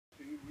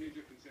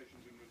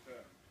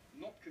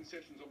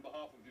concessions on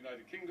behalf of the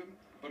United Kingdom,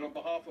 but on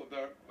behalf of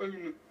their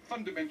own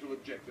fundamental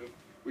objective,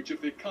 which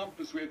if they can't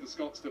persuade the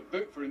Scots to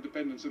vote for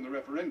independence in the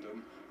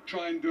referendum,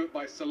 try and do it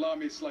by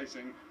salami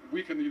slicing,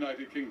 weaken the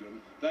United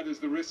Kingdom. That is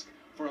the risk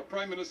for a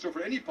Prime Minister,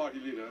 for any party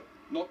leader,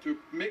 not to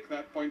make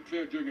that point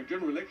clear during a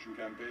general election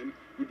campaign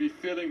would be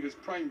failing his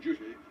prime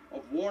duty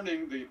of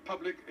warning the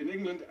public in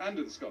England and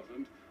in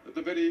Scotland that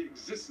the very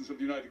existence of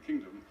the United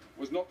Kingdom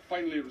was not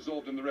finally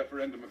resolved in the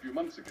referendum a few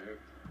months ago.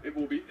 It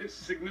will be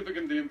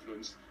significantly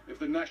influenced if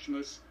the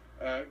nationalists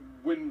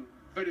win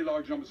very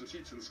large numbers of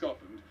seats in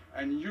Scotland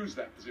and use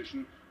that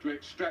position to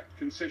extract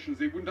concessions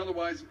they wouldn't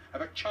otherwise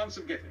have a chance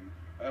of getting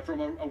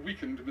from a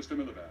weakened Mr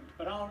Miliband.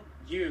 But aren't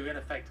you, in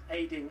effect,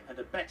 aiding and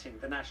abetting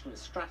the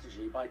nationalist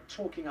strategy by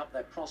talking up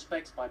their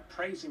prospects, by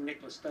praising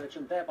Nicola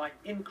Sturgeon, thereby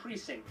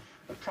increasing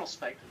the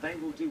prospect they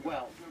will do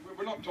well?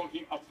 We're not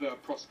talking up their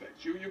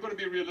prospects. You've got to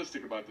be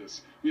realistic about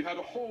this. We've had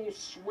a whole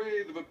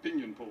swathe of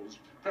opinion polls,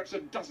 perhaps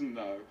a dozen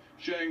now,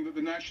 showing that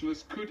the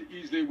nationalists could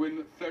easily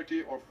win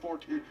 30 or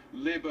 40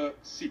 Labour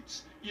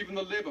seats. Even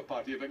the Labour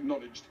Party have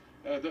acknowledged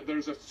that there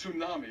is a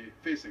tsunami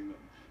facing them.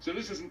 So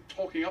this isn't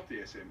talking up the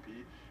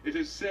SNP. It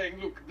is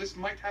saying, look, this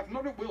might happen.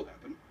 Not it will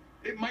happen.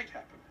 It might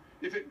happen.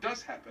 If it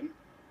does happen,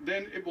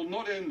 then it will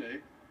not only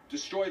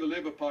destroy the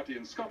Labour Party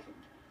in Scotland,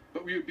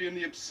 but we would be in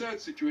the absurd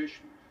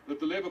situation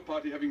that the Labour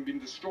Party, having been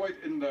destroyed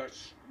in their,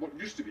 what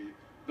used to be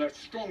their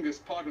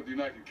strongest part of the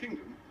United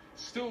Kingdom,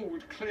 still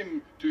would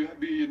claim to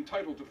be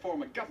entitled to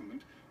form a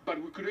government,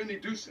 but we could only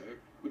do so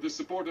with the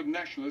support of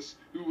nationalists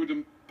who would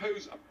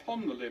impose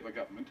upon the Labour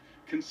government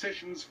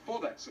concessions for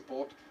that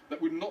support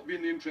that would not be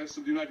in the interests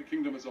of the United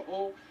Kingdom as a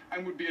whole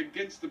and would be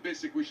against the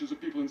basic wishes of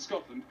people in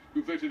Scotland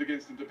who voted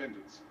against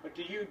independence. But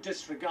do you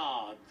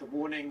disregard the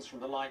warnings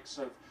from the likes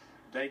of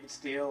David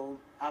Steele,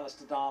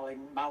 Alistair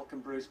Darling, Malcolm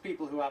Bruce,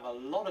 people who have a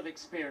lot of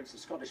experience of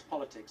Scottish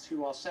politics,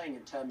 who are saying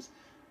in terms,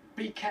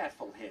 be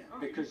careful here,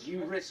 because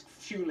you risk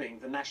fueling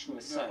the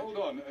nationalist surge? Hold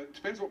on, it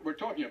depends what we're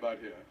talking about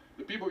here.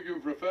 The people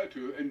you've referred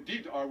to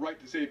indeed are right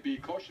to say be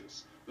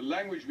cautious. The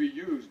language we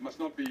use must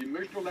not be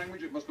emotional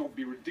language, it must not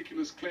be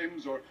ridiculous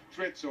claims or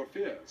threats or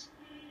fears.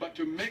 But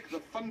to make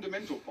the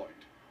fundamental point,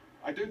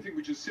 I don't think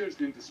which is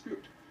seriously in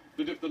dispute,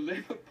 that if the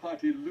Labour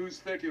Party lose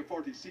 30 or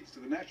 40 seats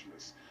to the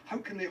nationalists, how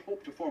can they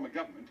hope to form a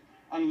government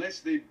unless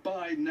they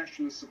buy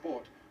nationalist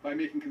support by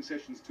making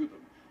concessions to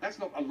them? That's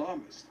not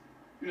alarmist.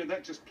 You know,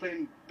 that's just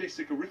plain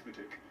basic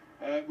arithmetic,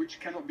 which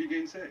cannot be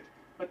gainsaid.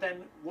 But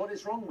then what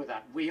is wrong with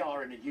that? We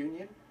are in a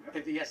union. Yeah.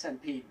 If the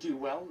SNP do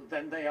well,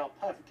 then they are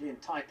perfectly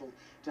entitled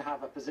to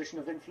have a position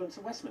of influence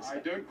at Westminster. I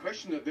don't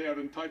question that they are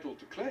entitled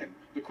to claim.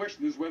 The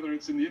question is whether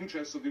it's in the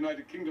interests of the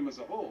United Kingdom as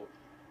a whole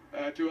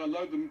to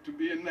allow them to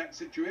be in that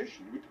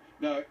situation.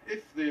 Now,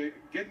 if they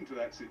get into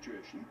that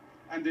situation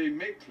and they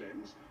make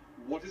claims,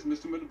 what is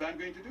Mr Miliband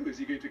going to do? Is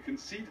he going to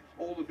concede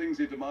all the things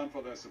they demand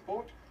for their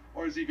support,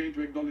 or is he going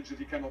to acknowledge that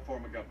he cannot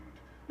form a government?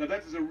 Now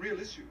that is a real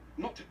issue.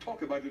 Not to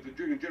talk about it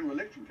during a general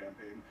election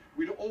campaign.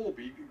 We'd all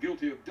be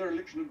guilty of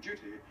dereliction of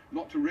duty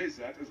not to raise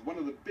that as one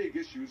of the big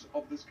issues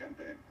of this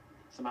campaign.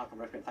 Sir Malcolm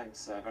Rifkind,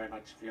 thanks very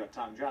much for your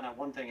time. Joanna,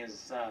 one thing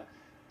is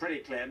pretty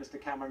clear. Mr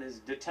Cameron is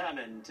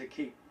determined to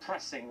keep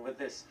pressing with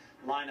this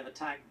line of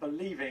attack,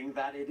 believing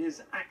that it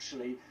is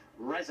actually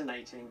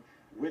resonating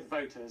with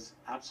voters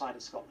outside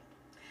of Scotland.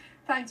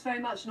 Thanks very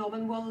much,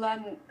 Norman. Well,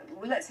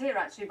 let's hear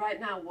actually right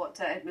now what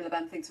Ed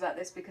Miliband thinks about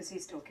this, because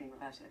he's talking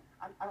about it.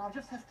 And I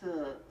just have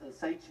to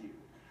say to you,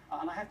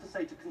 and I have to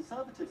say to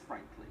Conservatives,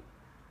 frankly,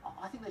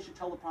 I think they should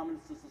tell the Prime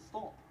Minister to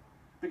stop,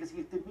 because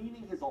he's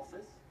demeaning his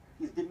office,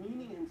 he's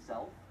demeaning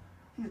himself,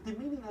 he's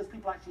demeaning those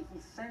people actually he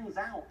sends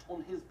out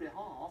on his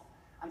behalf,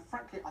 and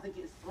frankly, I think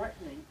it's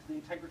threatening to the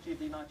integrity of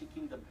the United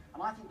Kingdom.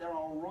 And I think there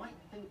are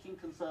right-thinking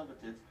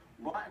Conservatives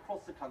right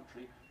across the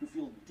country who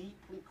feel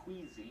deeply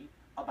queasy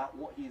about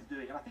what he is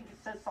doing. And I think it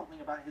says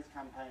something about his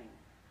campaign,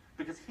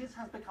 because his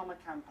has become a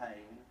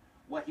campaign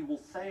where he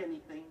will say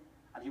anything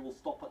and he will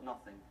stop at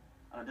nothing.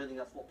 And I don't think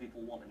that's what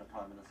people want in a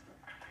Prime Minister.